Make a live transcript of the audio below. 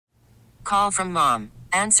Call from mom.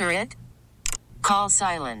 Answer it. Call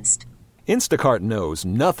silenced. Instacart knows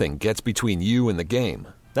nothing gets between you and the game.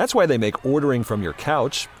 That's why they make ordering from your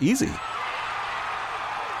couch easy.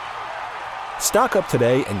 Stock up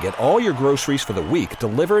today and get all your groceries for the week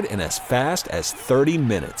delivered in as fast as 30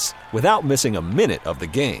 minutes without missing a minute of the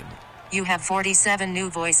game. You have 47 new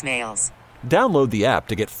voicemails. Download the app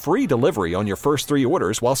to get free delivery on your first 3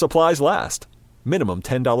 orders while supplies last. Minimum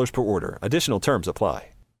 $10 per order. Additional terms apply.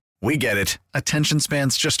 We get it. Attention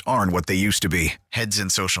spans just aren't what they used to be. Heads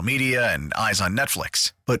in social media and eyes on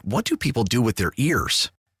Netflix. But what do people do with their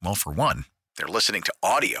ears? Well, for one, they're listening to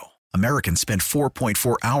audio. Americans spend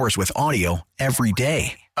 4.4 hours with audio every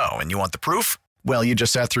day. Oh, and you want the proof? Well, you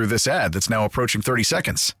just sat through this ad that's now approaching 30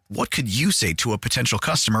 seconds. What could you say to a potential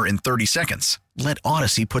customer in 30 seconds? Let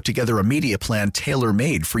Odyssey put together a media plan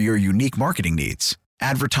tailor-made for your unique marketing needs.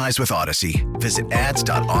 Advertise with Odyssey. Visit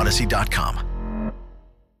ads.odyssey.com.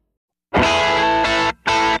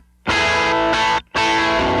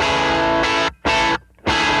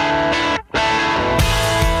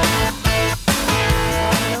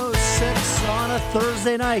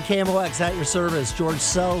 Thursday night, KMOX at your service. George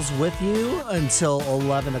Sells with you until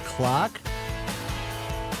 11 o'clock.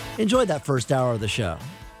 Enjoyed that first hour of the show.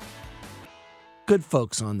 Good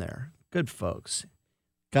folks on there. Good folks.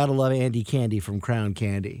 Gotta love Andy Candy from Crown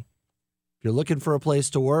Candy. If you're looking for a place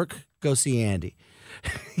to work, go see Andy.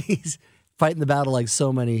 He's fighting the battle like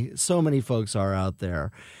so many folks are out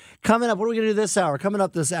there. Coming up, what are we going to do this hour? Coming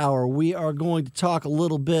up this hour, we are going to talk a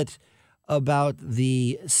little bit about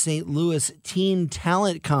the St. Louis Teen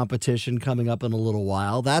Talent Competition coming up in a little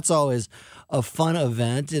while. That's always a fun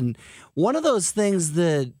event. And one of those things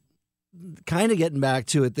that, kind of getting back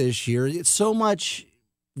to it this year, so much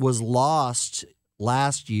was lost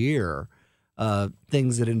last year,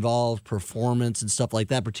 things that involve performance and stuff like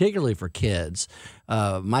that, particularly for kids.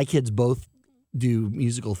 My kids both do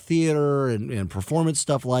musical theater and performance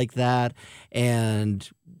stuff like that, and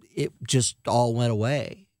it just all went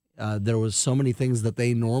away. There was so many things that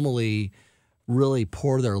they normally really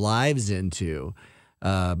pour their lives into,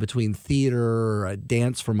 between theater,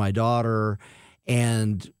 dance for my daughter,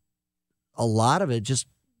 and a lot of it just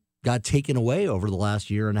got taken away over the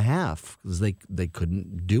last year and a half because they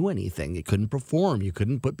couldn't do anything. You couldn't perform. You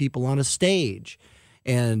couldn't put people on a stage.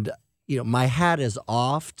 And, my hat is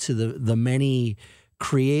off to the many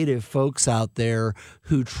creative folks out there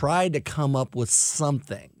who tried to come up with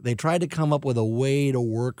something. They tried to come up with a way to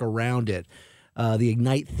work around it. The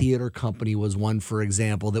Ignite Theater Company was one, for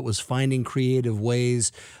example, that was finding creative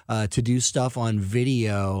ways to do stuff on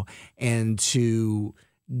video and to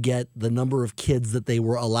get the number of kids that they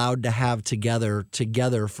were allowed to have together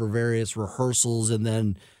for various rehearsals, and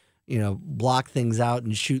then block things out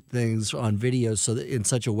and shoot things on video so that in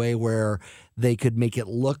such a way where they could make it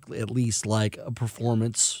look at least like a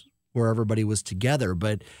performance where everybody was together.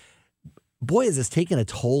 But boy, is this taking a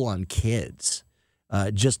toll on kids,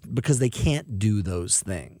 just because they can't do those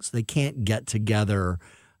things. They can't get together.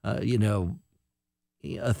 A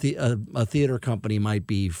theater company might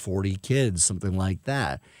be 40 kids, something like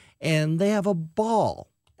that, and they have a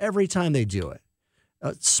ball every time they do it.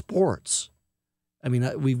 Sports. I mean,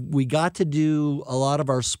 we got to do a lot of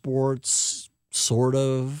our sports, sort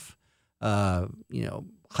of.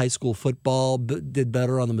 High school football did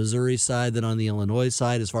better on the Missouri side than on the Illinois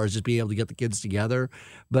side as far as just being able to get the kids together.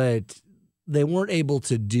 But they weren't able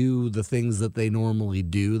to do the things that they normally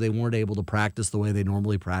do. They weren't able to practice the way they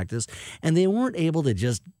normally practice. And they weren't able to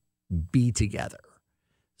just be together.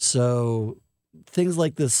 So things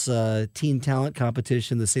like this teen talent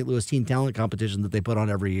competition, the St. Louis Teen Talent Competition that they put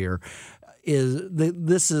on every year,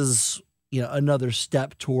 this is another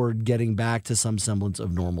step toward getting back to some semblance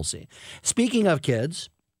of normalcy. Speaking of kids,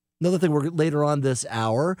 another thing we're later on this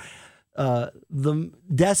hour, the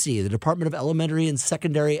DESE, the Department of Elementary and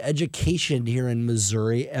Secondary Education here in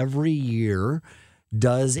Missouri, every year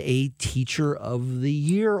does a Teacher of the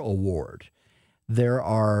Year award. There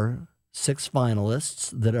are 6 finalists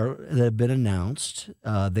that have been announced.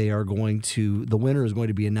 The winner is going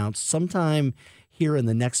to be announced sometime here in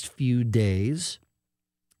the next few days.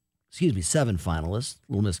 7 finalists,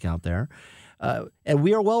 a little miscount there. And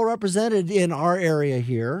we are well represented in our area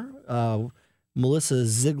here. Melissa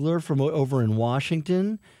Ziegler from over in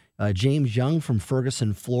Washington, James Young from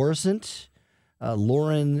Ferguson Florissant,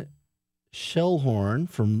 Lauren Shellhorn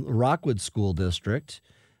from Rockwood School District,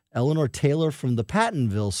 Eleanor Taylor from the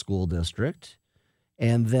Pattonville School District,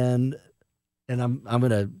 and I'm going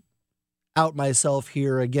to out myself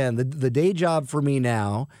here again. The day job for me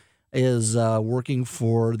now, is working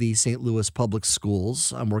for the St. Louis Public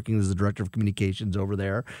Schools. I'm working as the director of communications over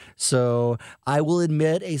there. So I will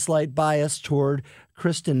admit a slight bias toward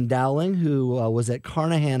Kristen Dowling, who was at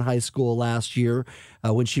Carnahan High School last year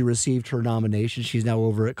when she received her nomination. She's now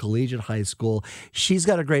over at Collegiate High School. She's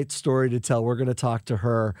got a great story to tell. We're going to talk to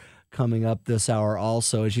her coming up this hour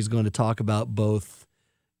also, and she's going to talk about both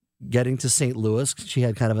getting to St. Louis. She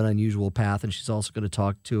had kind of an unusual path, and she's also going to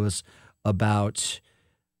talk to us about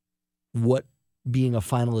what being a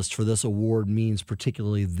finalist for this award means,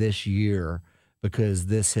 particularly this year, because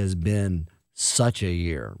this has been such a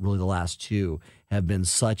year. Really, the last two have been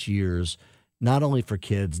such years, not only for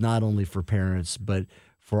kids, not only for parents, but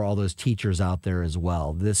for all those teachers out there as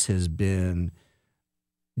well. This has been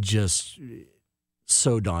just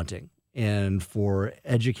so daunting. And for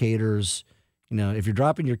educators, you know, if you're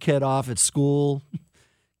dropping your kid off at school,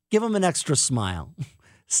 give them an extra smile,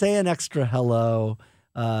 say an extra hello,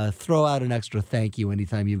 throw out an extra thank you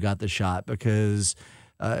anytime you've got the shot, because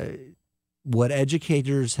what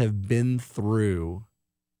educators have been through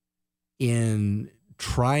in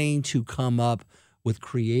trying to come up with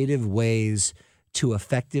creative ways to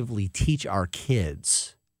effectively teach our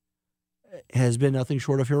kids has been nothing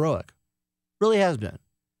short of heroic. Really has been.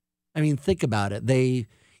 I mean, think about it.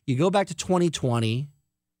 You go back to 2020,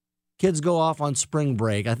 kids go off on spring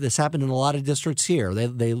break. This happened in a lot of districts here.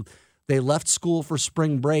 They left school for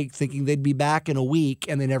spring break thinking they'd be back in a week,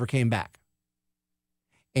 and they never came back.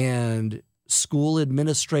 And school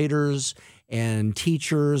administrators and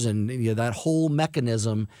teachers and that whole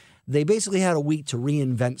mechanism, they basically had a week to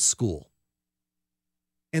reinvent school.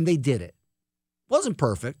 And they did it. Wasn't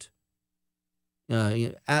perfect.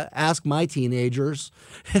 Ask my teenagers,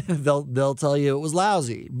 they'll tell you it was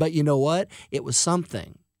lousy. But you know what? It was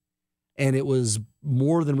something. And it was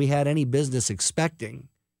more than we had any business expecting,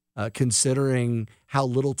 considering how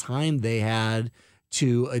little time they had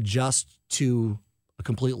to adjust to a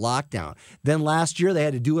complete lockdown. Then last year, they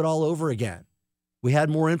had to do it all over again. We had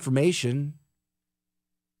more information,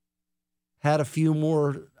 had a few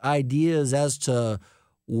more ideas as to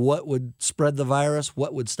what would spread the virus,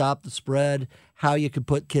 what would stop the spread, how you could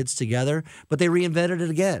put kids together, but they reinvented it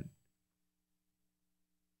again.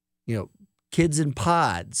 Kids in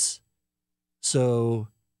pods. So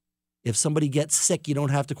if somebody gets sick, you don't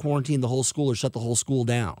have to quarantine the whole school or shut the whole school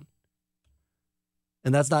down.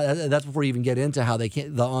 And that's before you even get into how the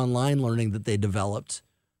online learning that they developed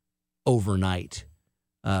overnight,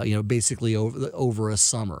 basically over a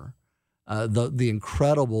summer. The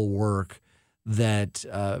incredible work that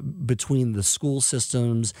between the school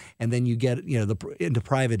systems and then you get into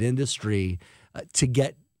private industry to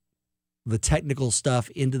get the technical stuff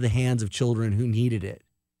into the hands of children who needed it.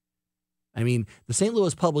 I mean, the St.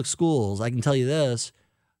 Louis Public Schools, I can tell you this,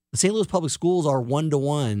 the St. Louis Public Schools are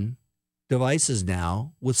one-to-one devices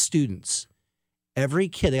now with students. Every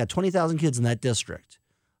kid, they got 20,000 kids in that district.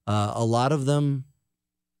 A lot of them,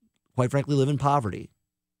 quite frankly, live in poverty.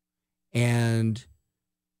 And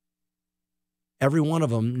every one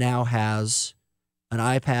of them now has an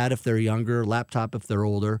iPad if they're younger, laptop if they're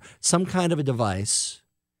older, some kind of a device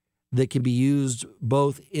that can be used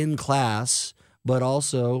both in class, but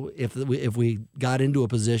also if we got into a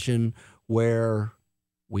position where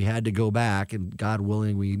we had to go back, and God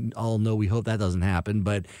willing, we all know we hope that doesn't happen,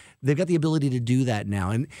 but they've got the ability to do that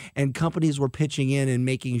now. And companies were pitching in and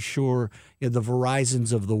making sure the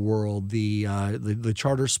Verizons of the world, the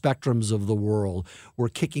Charter Spectrums of the world were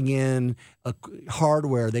kicking in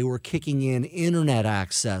hardware. They were kicking in internet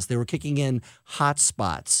access. They were kicking in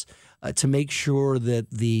hotspots to make sure that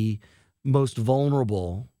the most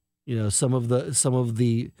vulnerable, some of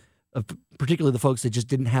the particularly the folks that just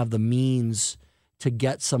didn't have the means to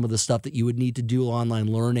get some of the stuff that you would need to do online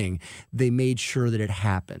learning, they made sure that it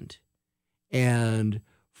happened. And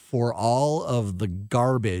for all of the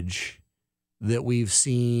garbage that we've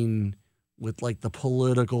seen with like the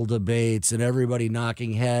political debates and everybody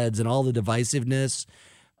knocking heads and all the divisiveness,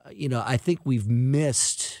 I think we've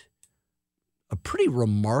missed a pretty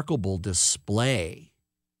remarkable display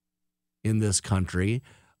in this country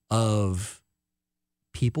of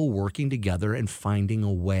people working together and finding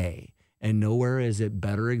a way. And nowhere is it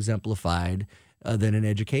better exemplified than in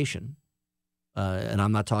education. And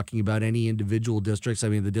I'm not talking about any individual districts. I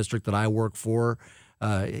mean, the district that I work for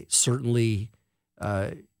certainly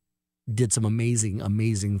did some amazing,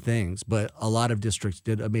 amazing things. But a lot of districts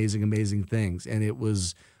did amazing, amazing things. And it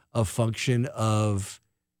was a function of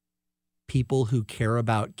people who care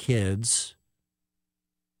about kids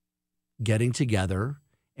getting together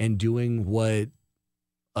and doing what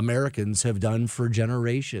Americans have done for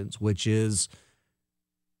generations, which is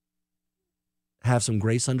have some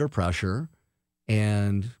grace under pressure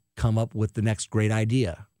and come up with the next great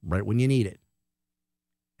idea right when you need it.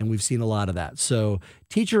 And we've seen a lot of that. So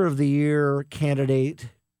Teacher of the Year candidate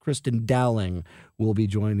Kristen Dowling will be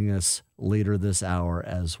joining us later this hour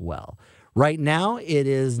as well. Right now, it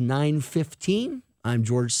is 9:15. I'm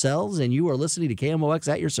George Sells, and you are listening to KMOX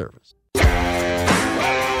at your service.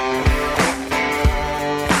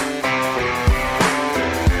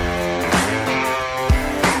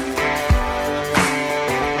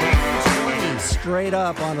 Straight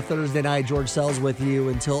up on a Thursday night, George Sells with you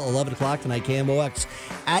until 11 o'clock tonight, KMOX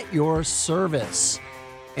at your service.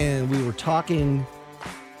 And we were talking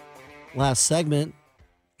last segment,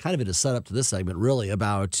 kind of in a setup to this segment, really,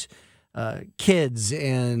 about kids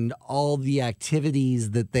and all the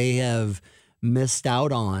activities that they have missed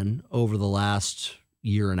out on over the last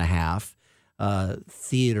year and a half.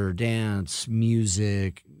 Theater, dance,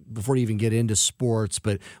 music, before you even get into sports.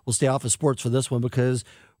 But we'll stay off of sports for this one because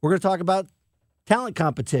we're going to talk about talent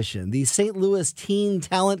competition. The St. Louis Teen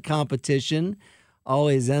Talent Competition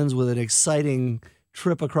always ends with an exciting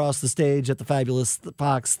trip across the stage at the fabulous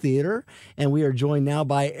Fox Theater. And we are joined now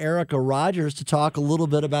by Erica Rogers to talk a little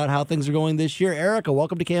bit about how things are going this year. Erica,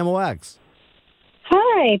 welcome to KMOX.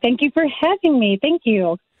 Hi, thank you for having me. Thank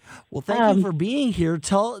you. Well, thank you for being here.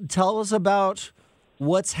 Tell us about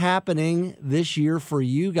what's happening this year for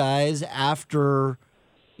you guys after,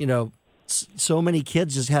 so many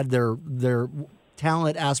kids just had their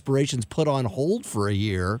talent aspirations put on hold for a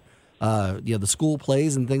year. The school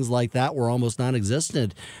plays and things like that were almost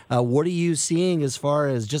non-existent. What are you seeing as far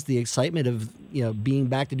as just the excitement of being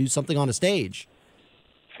back to do something on a stage?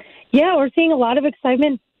 Yeah, we're seeing a lot of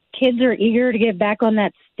excitement. Kids are eager to get back on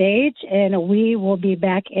that stage, and we will be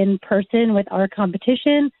back in person with our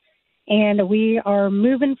competition. And we are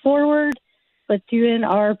moving forward with doing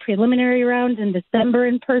our preliminary rounds in December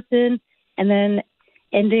in person, and then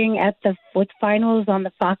ending with finals on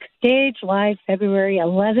the Fox stage live February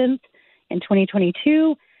 11th in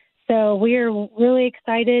 2022. So we are really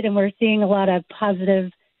excited, and we're seeing a lot of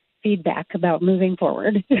positive feedback about moving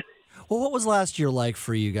forward. Well, what was last year like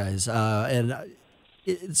for you guys?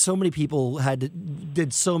 So many people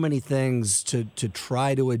did so many things to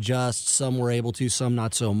try to adjust. Some were able to, some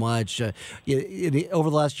not so much. Over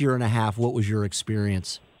the last year and a half, what was your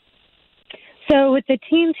experience? So with the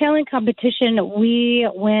Teen Talent Competition, we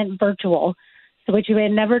went virtual, which we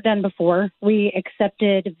had never done before. We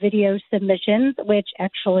accepted video submissions, which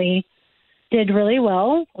actually did really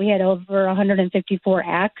well. We had over 154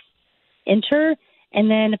 acts enter. And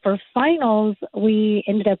then for finals, we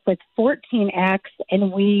ended up with 14 acts,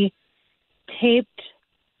 and we taped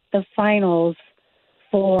the finals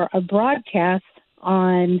for a broadcast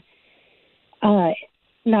on 9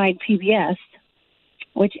 PBS,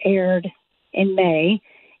 which aired in May,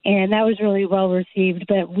 and that was really well received,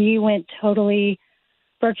 but we went totally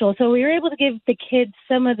virtual. So we were able to give the kids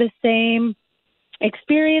some of the same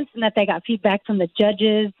experience, and that they got feedback from the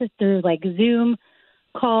judges through like Zoom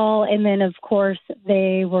call, and then of course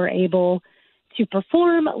they were able to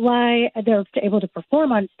perform live. They were able to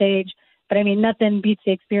perform on stage, but I mean, nothing beats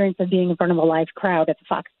the experience of being in front of a live crowd at the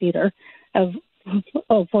Fox Theater of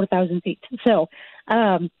 4,000 seats. So,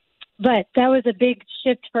 but that was a big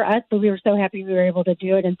shift for us, but we were so happy we were able to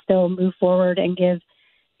do it and still move forward and give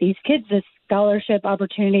these kids a scholarship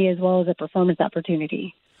opportunity as well as a performance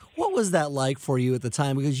opportunity. What was that like for you at the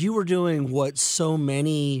time? Because you were doing what so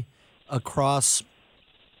many across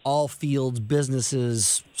all fields,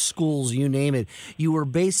 businesses, schools, you name it. You were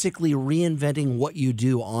basically reinventing what you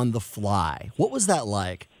do on the fly. What was that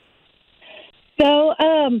like? So,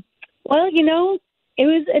 it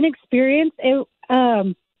was an experience.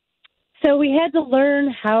 So we had to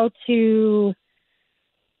learn how to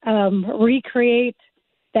recreate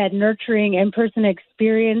that nurturing in-person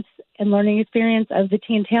experience and learning experience of the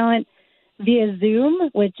teen talent via Zoom,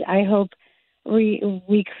 which I hope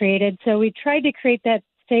we created. So we tried to create that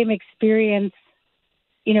same experience,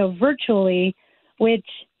 virtually, which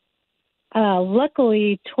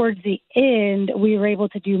luckily towards the end, we were able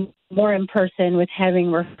to do more in person with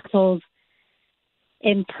having rehearsals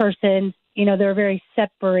in person. They were very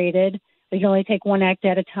separated. We could only take one act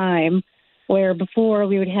at a time, where before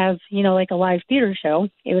we would have, like a live theater show.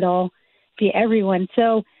 It would all be everyone.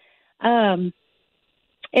 So it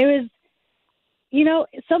was,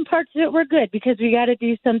 some parts of it were good because we got to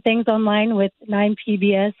do some things online with 9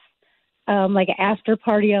 PBS, like an after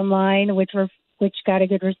party online, which got a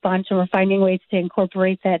good response, and we're finding ways to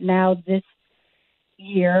incorporate that now this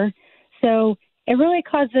year. So it really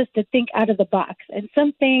caused us to think out of the box. And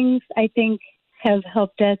some things I think have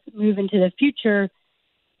helped us move into the future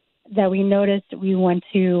that we noticed we want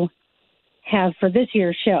to have for this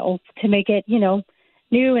year's show to make it, new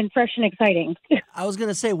and fresh and exciting. I was going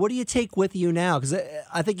to say, what do you take with you now? Because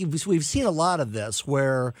I think we've seen a lot of this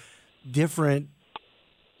where different,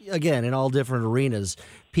 again, in all different arenas,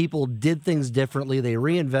 people did things differently. They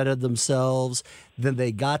reinvented themselves. Then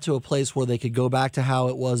they got to a place where they could go back to how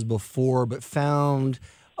it was before, but found,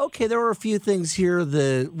 okay, there were a few things here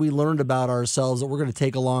that we learned about ourselves that we're going to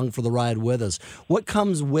take along for the ride with us. What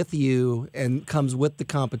comes with you and comes with the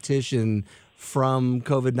competition from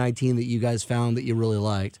COVID-19 that you guys found that you really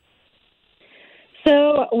liked?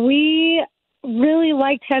 So we really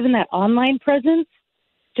liked having that online presence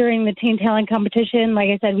during the Teen Talent Competition. Like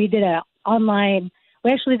I said, we did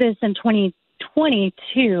we actually did this in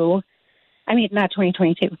 2022. I mean, not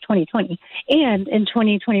 2022, 2020. And in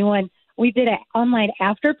 2021, we did an online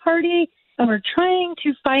after party, and we're trying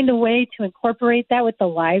to find a way to incorporate that with the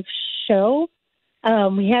live show.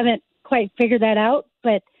 We haven't quite figured that out,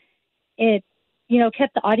 but it,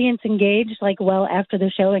 kept the audience engaged well after the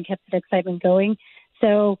show and kept the excitement going.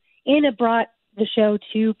 So, and it brought the show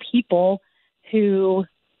to people who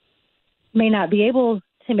may not be able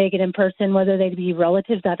to make it in person, whether they be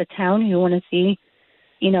relatives out of town who want to see,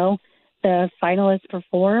 the finalists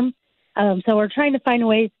perform. So we're trying to find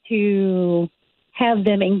ways to have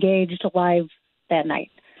them engaged live that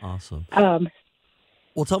night. Awesome.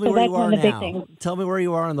 Well, tell me where you are now. Tell me where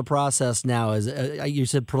you are in the process now. As you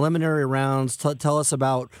said, preliminary rounds. Tell us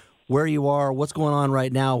about where you are, what's going on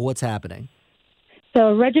right now, what's happening.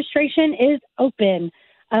 So registration is open.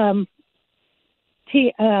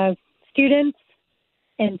 Students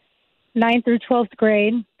in 9th through 12th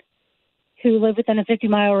grade who live within a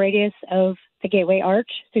 50-mile radius of the Gateway Arch.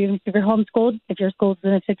 So even if you're homeschooled, if your school's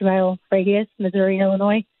within a 50-mile radius, Missouri and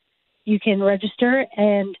Illinois, you can register,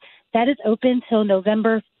 and that is open till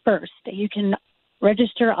November 1st. You can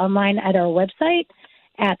register online at our website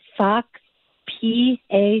at foxpacf.org.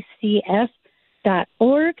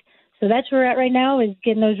 So that's where we're at right now, is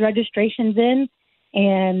getting those registrations in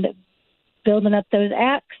and building up those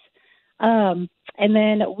acts. And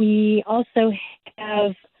then we also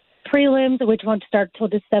have prelims, which won't start till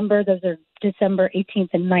December. Those are December 18th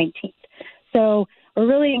and 19th. So we're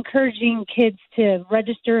really encouraging kids to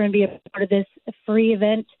register and be a part of this free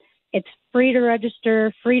event. It's free to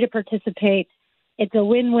register, free to participate. It's a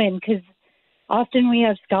win-win because often we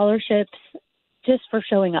have scholarships just for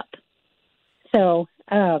showing up. So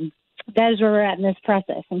that is where we're at in this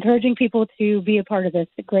process, encouraging people to be a part of this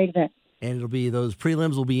great event. And those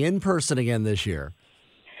prelims will be in person again this year.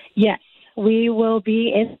 Yes, we will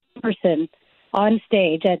be in person on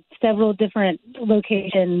stage at several different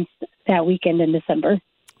locations that weekend in December.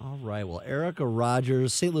 All right. Well, Erica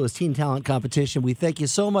Rogers, St. Louis Teen Talent Competition, we thank you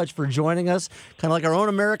so much for joining us. Kind of like our own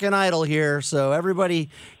American Idol here. So everybody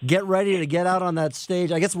get ready to get out on that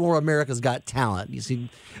stage. I guess more America's Got Talent. You see,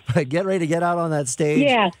 but get ready to get out on that stage.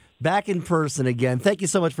 Yeah. Back in person again. Thank you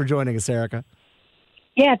so much for joining us, Erica.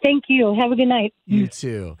 Yeah, thank you. Have a good night. You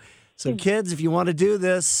too. So kids, if you want to do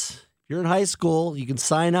this, if you're in high school, you can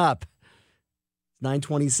sign up. It's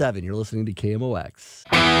 9:27. You're listening to KMOX.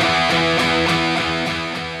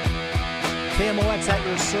 KMOX at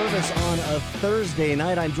your service on a Thursday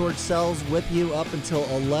night. I'm George Sells with you up until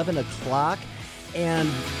 11 o'clock. And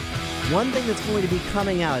one thing that's going to be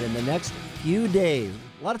coming out in the next few days,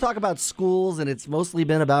 a lot of talk about schools, and it's mostly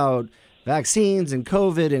been about vaccines and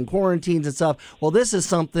COVID and quarantines and stuff. Well, this is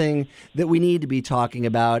something that we need to be talking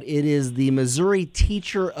about. It is the Missouri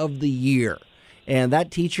Teacher of the Year. And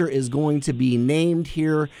that teacher is going to be named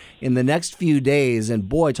here in the next few days. And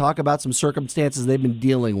boy, talk about some circumstances they've been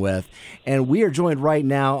dealing with. And we are joined right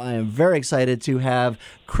now. I am very excited to have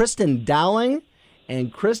Kristen Dowling.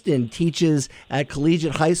 And Kristen teaches at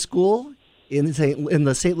Collegiate High School in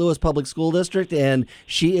the St. Louis Public School District. And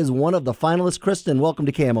she is one of the finalists. Kristen, welcome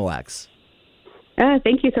to KMOX.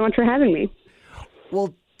 Thank you so much for having me.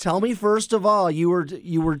 Well, tell me first of all, you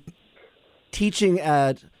were teaching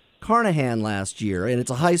at Carnahan last year, and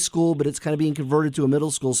it's a high school, but it's kind of being converted to a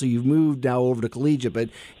middle school, so you've moved now over to Collegiate. But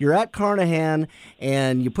you're at Carnahan,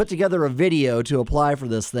 and you put together a video to apply for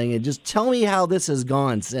this thing, and just tell me how this has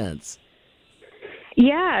gone since.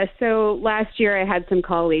 Yeah, so last year I had some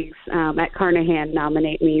colleagues at Carnahan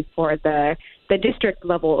nominate me for the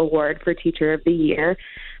district-level award for Teacher of the Year.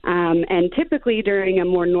 And typically during a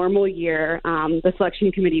more normal year, the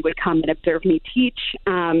selection committee would come and observe me teach,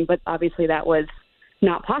 but obviously that was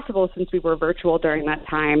not possible since we were virtual during that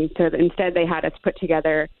time. So instead they had us put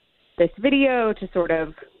together this video to sort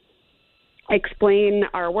of explain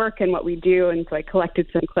our work and what we do. And so I collected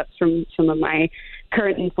some clips from some of my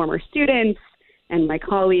current and former students and my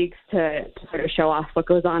colleagues to sort of show off what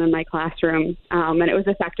goes on in my classroom. And it was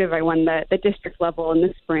effective. I won the district level in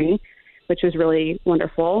the spring, which was really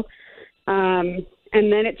wonderful. And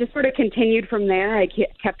then it just sort of continued from there. I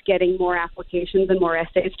kept getting more applications and more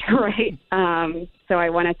essays to write. So I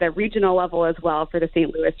won at the regional level as well for the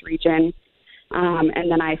St. Louis region.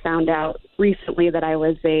 And then I found out recently that I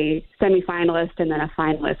was a semifinalist and then a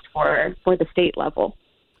finalist for the state level.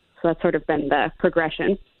 So that's sort of been the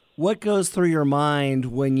progression. What goes through your mind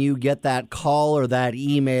when you get that call or that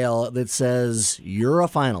email that says you're a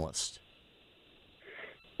finalist?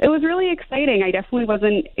 It was really exciting. I definitely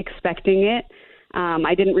wasn't expecting it.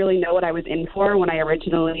 I didn't really know what I was in for when I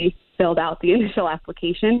originally filled out the initial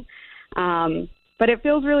application. But it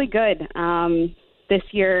feels really good. This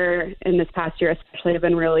year and this past year especially have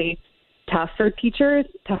been really tough for teachers,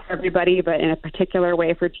 tough for everybody, but in a particular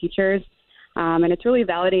way for teachers. And it's really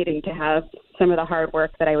validating to have some of the hard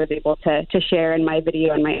work that I was able to share in my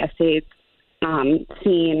video and my essays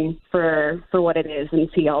seen for what it is and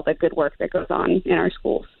see all the good work that goes on in our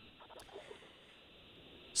schools.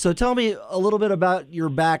 So tell me a little bit about your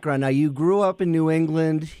background. Now, you grew up in New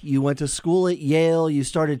England. You went to school at Yale. You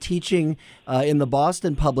started teaching in the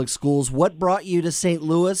Boston public schools. What brought you to St.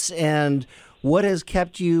 Louis, and what has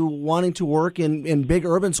kept you wanting to work in big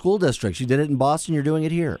urban school districts? You did it in Boston. You're doing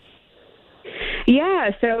it here.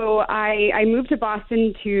 Yeah, so I moved to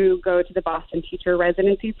Boston to go to the Boston Teacher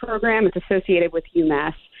Residency Program. It's associated with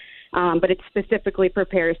UMass, but it specifically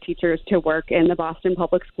prepares teachers to work in the Boston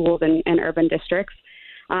public schools and urban districts.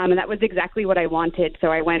 And that was exactly what I wanted. So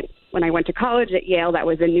when I went to college at Yale, that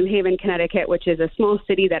was in New Haven, Connecticut, which is a small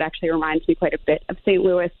city that actually reminds me quite a bit of St.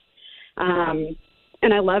 Louis. And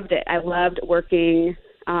I loved it. I loved working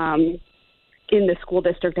in the school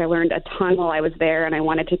district. I learned a ton while I was there, and I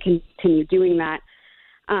wanted to continue doing that.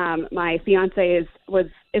 My fiance is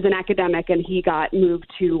an academic, and he got moved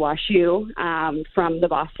to WashU from the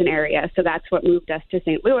Boston area. So that's what moved us to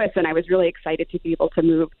St. Louis, and I was really excited to be able to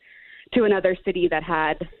move to another city that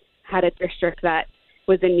had a district that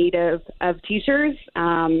was in need of teachers.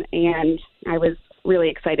 And I was really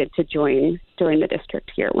excited to join the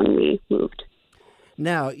district here when we moved.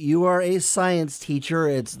 Now, you are a science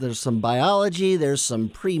teacher. There's some biology, there's some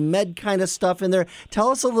pre-med kind of stuff in there. Tell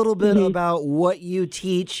us a little bit about what you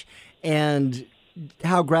teach and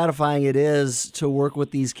how gratifying it is to work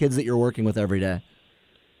with these kids that you're working with every day.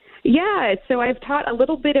 Yeah, so I've taught a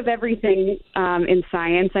little bit of everything in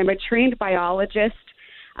science. I'm a trained biologist,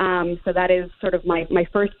 so that is sort of my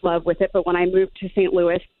first love with it. But when I moved to St.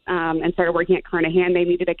 Louis and started working at Carnahan, they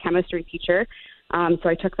needed a chemistry teacher. So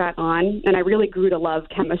I took that on, and I really grew to love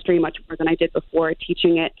chemistry much more than I did before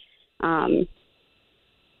teaching it.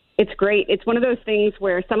 It's great. It's one of those things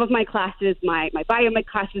where some of my classes, my biomed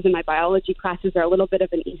classes and my biology classes are a little bit of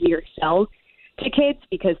an easier sell to kids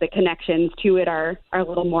because the connections to it are a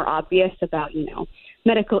little more obvious about,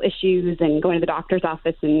 medical issues and going to the doctor's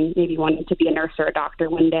office and maybe wanting to be a nurse or a doctor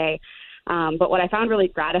one day. But what I found really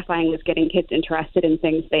gratifying was getting kids interested in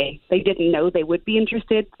things they didn't know they would be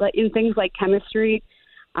interested in, things like chemistry.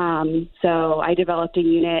 So I developed a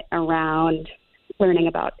unit around learning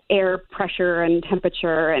about air pressure and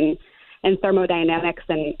temperature and thermodynamics,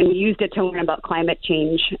 and we used it to learn about climate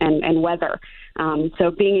change and weather. So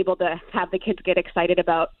being able to have the kids get excited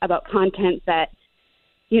about content that,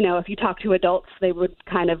 if you talk to adults, they would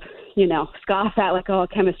kind of, scoff at, like, a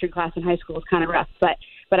chemistry class in high school is kind of rough. But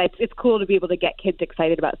it's cool to be able to get kids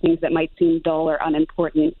excited about things that might seem dull or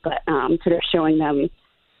unimportant, but sort of showing them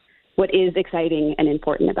what is exciting and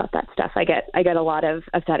important about that stuff. I get a lot of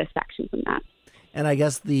satisfaction from that. And I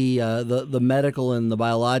guess the medical and the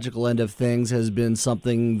biological end of things has been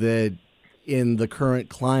something that in the current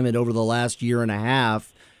climate over the last year and a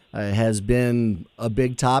half has been a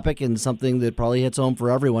big topic and something that probably hits home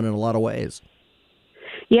for everyone in a lot of ways.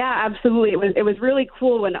 Yeah, absolutely. It was really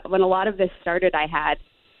cool when a lot of this started. I had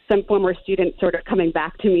some former students sort of coming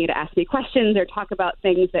back to me to ask me questions or talk about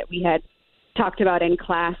things that we had talked about in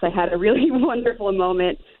class. I had a really wonderful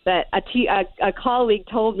moment that a colleague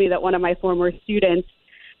told me that one of my former students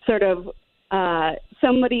sort of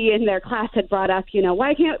somebody in their class had brought up,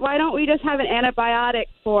 why don't we just have an antibiotic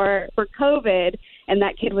for COVID? And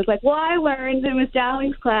that kid was like, well, I learned in Ms.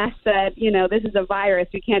 Dowling's class that, this is a virus.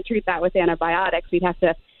 We can't treat that with antibiotics. We'd have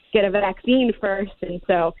to get a vaccine first. And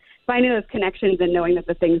so finding those connections and knowing that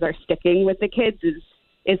the things are sticking with the kids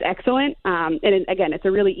is excellent. And again, it's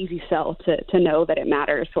a really easy sell to know that it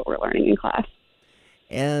matters what we're learning in class.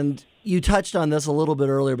 And you touched on this a little bit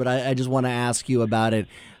earlier, but I just want to ask you about it.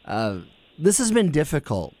 This has been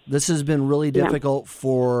difficult. This has been really difficult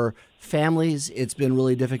for families. It's been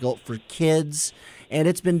really difficult for kids. and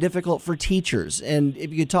it's been difficult for teachers. And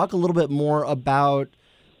if you could talk a little bit more about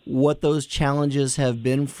what those challenges have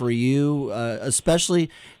been for you, especially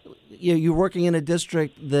you're working in a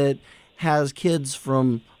district that has kids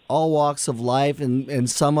from all walks of life, and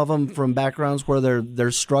some of them from backgrounds where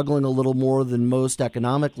they're struggling a little more than most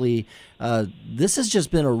economically. This has just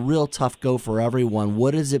been a real tough go for everyone.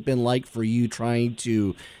 What has it been like for you trying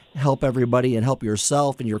to help everybody and help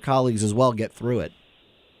yourself and your colleagues as well get through it?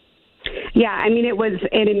 Yeah, I mean, it was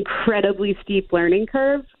an incredibly steep learning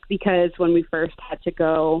curve because when we first had to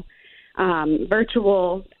go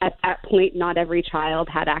virtual, at that point, not every child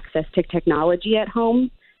had access to technology at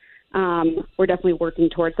home. We're definitely working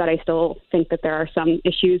towards that. I still think that there are some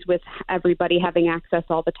issues with everybody having access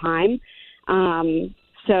all the time.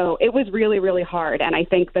 So it was really, really hard. And I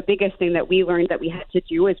think the biggest thing that we learned that we had to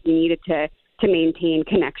do is we needed to maintain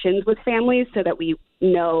connections with families so that we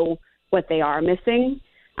know what they are missing.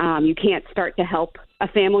 You can't start to help a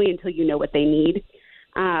family until you know what they need.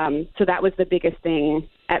 So that was the biggest thing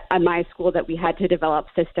at my school, that we had to develop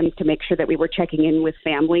systems to make sure that we were checking in with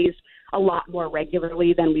families a lot more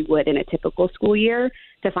regularly than we would in a typical school year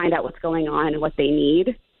to find out what's going on and what they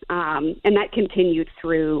need. And that continued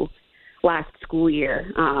through last school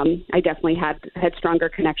year. I definitely had stronger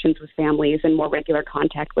connections with families and more regular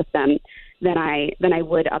contact with them than I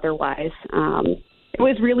would otherwise. It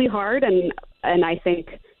was really hard, and I think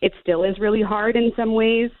it still is really hard in some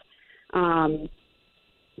ways.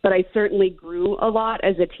 But I certainly grew a lot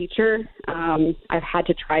as a teacher. I've had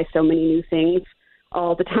to try so many new things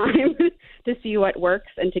all the time to see what works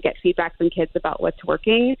and to get feedback from kids about what's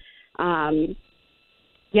working.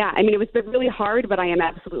 Yeah, I mean, it was been really hard, but I am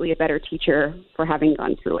absolutely a better teacher for having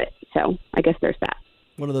gone through it. So I guess there's that.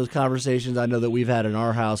 One of those conversations I know that we've had in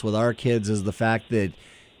our house with our kids is the fact that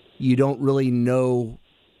you don't really know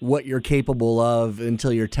what you're capable of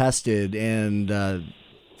until you're tested. And a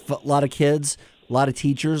lot of kids, a lot of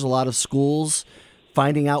teachers, a lot of schools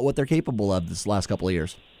finding out what they're capable of this last couple of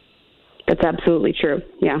years. That's absolutely true.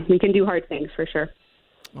 Yeah, we can do hard things for sure.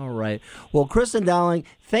 All right. Well, Kristen Dowling,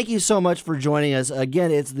 thank you so much for joining us.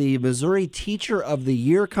 Again, it's the Missouri Teacher of the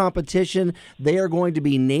Year competition. They are going to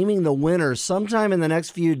be naming the winner sometime in the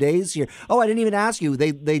next few days here. Oh, I didn't even ask you.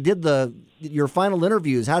 They did your final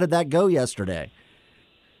interviews. How did that go yesterday?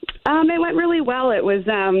 It went really well. It was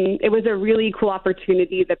a really cool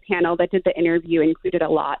opportunity. The panel that did the interview included a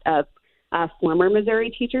lot of former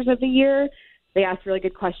Missouri Teachers of the Year. They asked really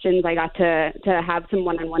good questions. I got to have some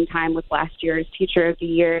one-on-one time with last year's Teacher of the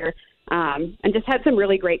Year, and just had some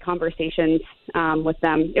really great conversations with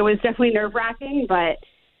them. It was definitely nerve-wracking, but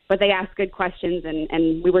they asked good questions,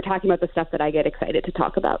 and we were talking about the stuff that I get excited to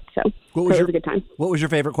talk about. So it was a good time. What was your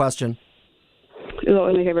favorite question? What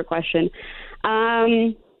was my favorite question?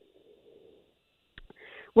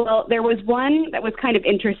 Well, there was one that was kind of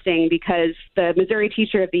interesting because the Missouri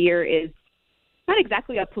Teacher of the Year is not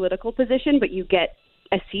exactly a political position, but you get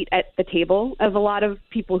a seat at the table of a lot of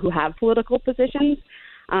people who have political positions.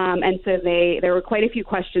 And so there were quite a few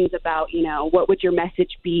questions about, what would your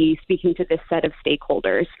message be speaking to this set of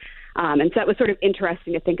stakeholders? And so that was sort of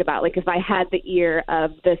interesting to think about, like if I had the ear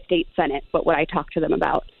of the state Senate, what would I talk to them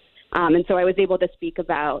about? And so I was able to speak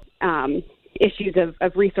about issues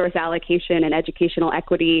of resource allocation and educational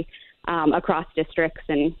equity across districts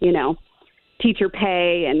and, teacher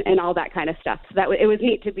pay and all that kind of stuff. So it was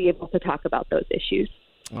neat to be able to talk about those issues.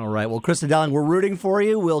 All right. Well, Kristen Dowling, we're rooting for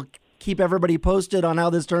you. We'll keep everybody posted on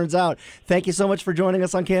how this turns out. Thank you so much for joining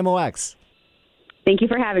us on KMOX. Thank you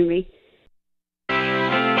for having me.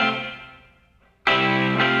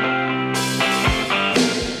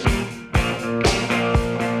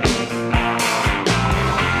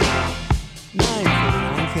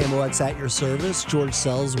 KMOX at your service. George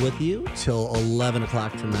Sells with you till 11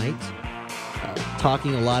 o'clock tonight.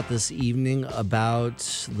 Talking a lot this evening about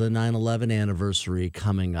the 9/11 anniversary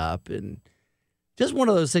coming up. And just one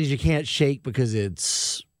of those things you can't shake because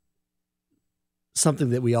it's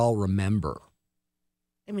something that we all remember.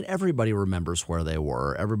 I mean, everybody remembers where they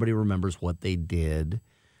were. Everybody remembers what they did.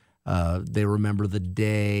 They remember the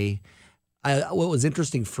day. What was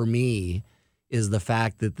interesting for me is the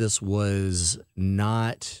fact that this was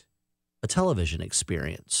not a television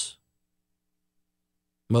experience.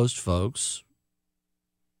 Most folks,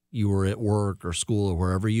 you were at work or school or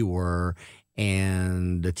wherever you were,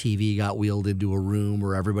 and the TV got wheeled into a room,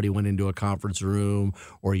 or everybody went into a conference room,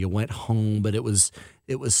 or you went home, but it was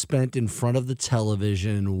spent in front of the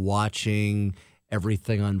television watching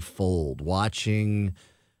everything unfold, watching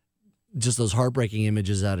just those heartbreaking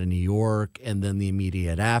images out of New York, and then the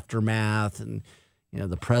immediate aftermath. And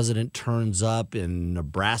the president turns up in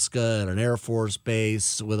Nebraska at an Air Force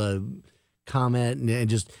base with a comment and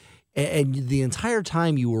just and the entire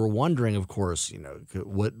time you were wondering, of course,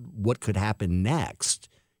 what could happen next.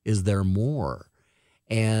 Is there more?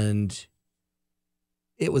 And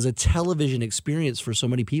it was a television experience for so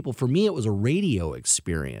many people. For me, it was a radio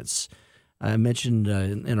experience. I mentioned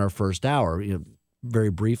in our first hour,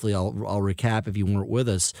 very briefly, I'll recap if you weren't with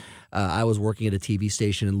us. I was working at a TV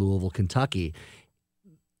station in Louisville, Kentucky.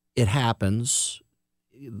 It happens.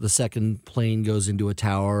 The second plane goes into a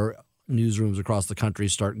tower. Newsrooms across the country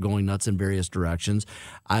start going nuts in various directions.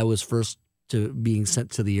 I was first to being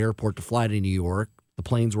sent to the airport to fly to New York. The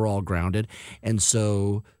planes were all grounded. And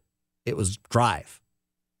so it was drive,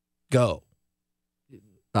 go.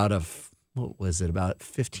 About a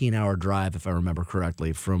 15-hour drive, if I remember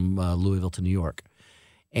correctly, from Louisville to New York.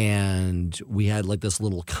 And we had like this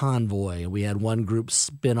little convoy. We had one group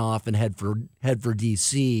spin off and head for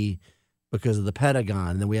D.C. because of the Pentagon.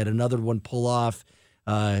 And then we had another one pull off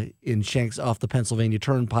in off the Pennsylvania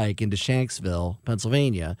Turnpike into Shanksville,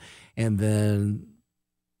 Pennsylvania. And then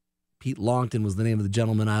Pete Longton was the name of the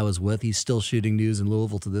gentleman I was with. He's still shooting news in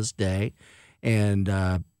Louisville to this day. And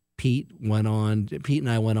Pete and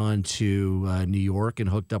I went on to New York and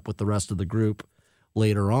hooked up with the rest of the group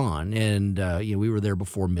later on. And we were there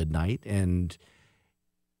before midnight, and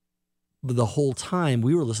the whole time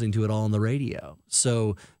we were listening to it all on the radio.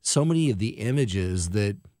 So many of the images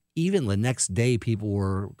that even the next day people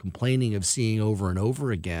were complaining of seeing over and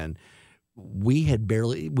over again, we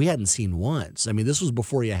hadn't seen once. I mean, this was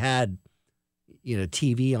before you had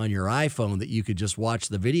TV on your iPhone that you could just watch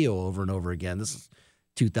the video over and over again. This is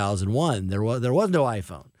 2001. There was no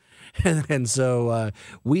iPhone. And so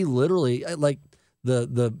we literally, like,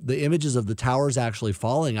 the images of the towers actually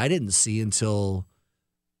falling, I didn't see until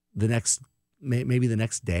maybe the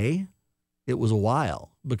next day. It was a while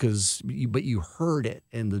but you heard it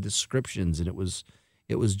in the descriptions, and it was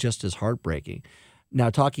just as heartbreaking.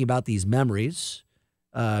 Now, talking about these memories,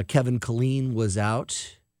 Kevin Killeen was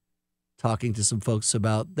out talking to some folks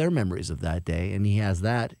about their memories of that day, and he has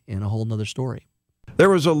that in a whole nother story. There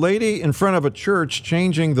was a lady in front of a church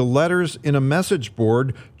changing the letters in a message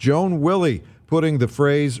board, Joan Willie, putting the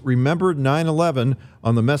phrase, "Remember 9/11"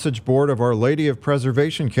 on the message board of Our Lady of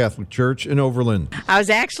Preservation Catholic Church in Overland. I was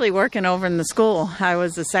actually working over in the school. I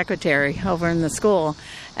was the secretary over in the school,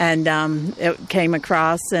 and it came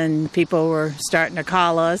across, and people were starting to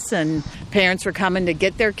call us, and parents were coming to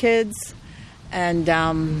get their kids, and,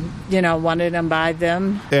 wanted them by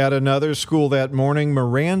them. At another school that morning,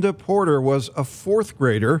 Miranda Porter was a fourth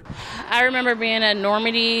grader. I remember being at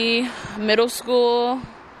Normandy Middle School,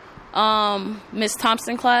 Miss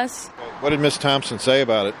Thompson class. What did Miss Thompson say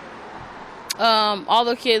about it? All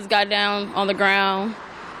the kids got down on the ground.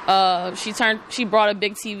 She brought a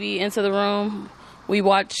big TV into the room. We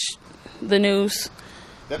watched the news.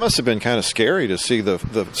 That must have been kind of scary to see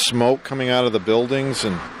the smoke coming out of the buildings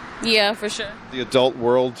and... Yeah, for sure. The adult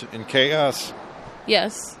world in chaos.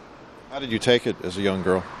 Yes. How did you take it as a young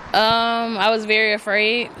girl? I was very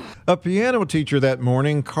afraid. A piano teacher that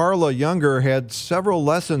morning, Carla Younger, had several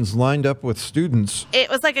lessons lined up with students. It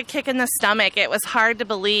was like a kick in the stomach. It was hard to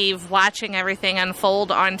believe watching everything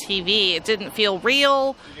unfold on TV. It didn't feel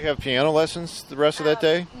real. Did you have piano lessons the rest of that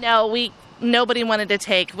day? No, nobody wanted to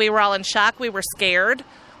take. We were all in shock. We were scared.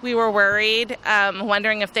 We were worried,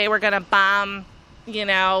 wondering if they were going to bomb.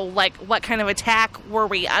 What kind of attack were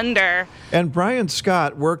we under? And Brian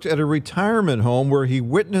Scott worked at a retirement home where he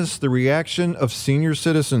witnessed the reaction of senior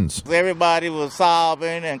citizens. Everybody was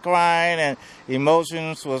sobbing and crying, and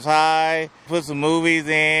emotions was high. Put some movies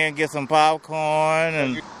in, get some popcorn,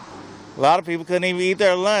 and a lot of people couldn't even eat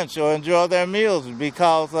their lunch or enjoy their meals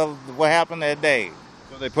because of what happened that day.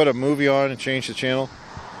 So they put a movie on and changed the channel?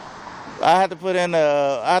 I had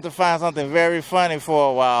to find something very funny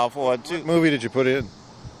for a while. What movie did you put in?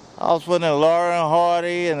 I was putting in Laurel and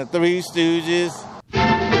Hardy and the Three Stooges.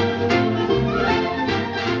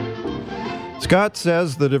 Scott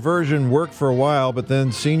says the diversion worked for a while, but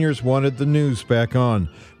then seniors wanted the news back on.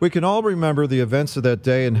 We can all remember the events of that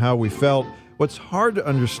day and how we felt. What's hard to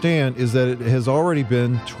understand is that it has already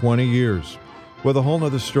been 20 years. With a whole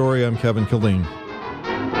nother story, I'm Kevin Killeen.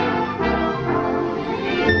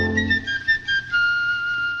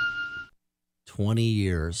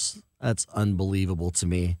 Years. That's unbelievable to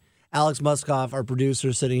me. Alex Muskoff, our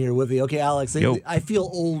producer, sitting here with me. Okay, Alex, I feel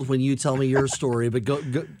old when you tell me your story, but go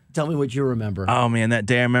tell me what you remember. Oh, man, that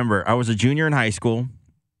day I remember. I was a junior in high school,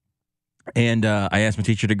 and I asked my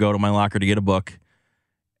teacher to go to my locker to get a book,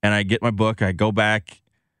 and I get my book. I go back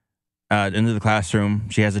into the classroom.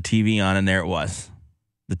 She has a TV on, and there it was.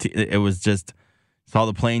 It was just, saw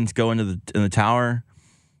the planes go into the tower,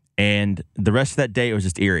 and the rest of that day, it was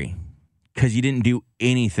just eerie. because you didn't do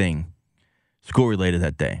anything school-related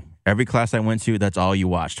that day. Every class I went to, that's all you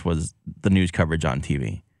watched was the news coverage on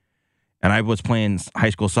TV. And I was playing high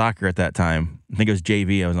school soccer at that time. I think it was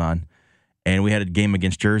JV I was on. And we had a game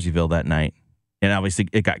against Jerseyville that night. And obviously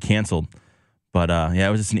it got canceled. But, yeah,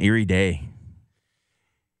 it was just an eerie day.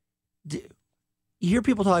 You hear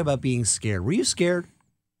people talk about being scared. Were you scared?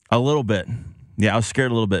 A little bit. Yeah, I was scared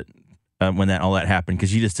a little bit when all that happened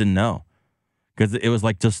because you just didn't know. Because it was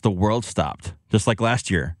like just the world stopped. Just like last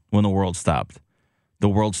year when the world stopped. The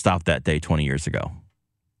world stopped that day 20 years ago.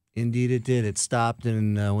 Indeed it did. It stopped,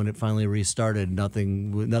 and when it finally restarted,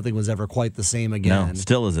 nothing was ever quite the same again. No,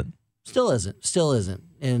 still isn't. Still isn't.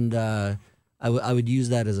 And I would use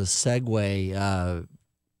that as a segue.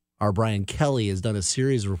 Our Brian Kelly has done a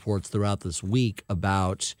series of reports throughout this week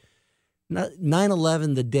about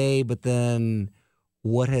 9/11 the day, but then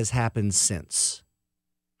what has happened since.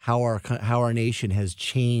 How our nation has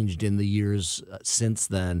changed in the years since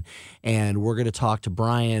then. And we're going to talk to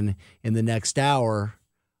Brian in the next hour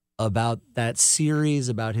about that series,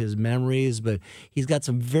 about his memories, but he's got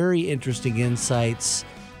some very interesting insights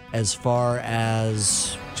as far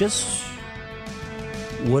as just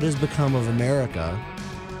what has become of America.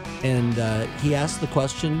 And he asked the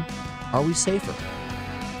question, are we safer?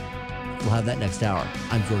 We'll have that next hour.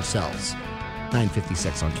 I'm George Sells,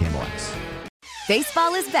 9:56 on KMOX.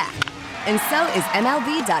 Baseball is back, and so is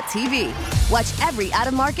MLB.tv. Watch every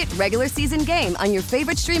out-of-market regular season game on your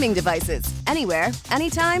favorite streaming devices, anywhere,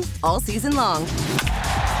 anytime, all season long.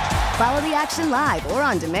 Follow the action live or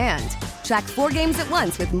on demand. Track 4 games at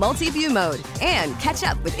once with multi-view mode and catch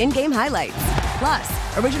up with in-game highlights.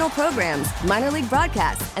 Plus, original programs, minor league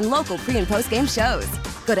broadcasts, and local pre- and post-game shows.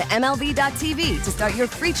 Go to MLB.tv to start your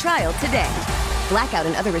free trial today. Blackout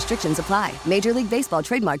and other restrictions apply. Major League Baseball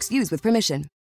trademarks used with permission.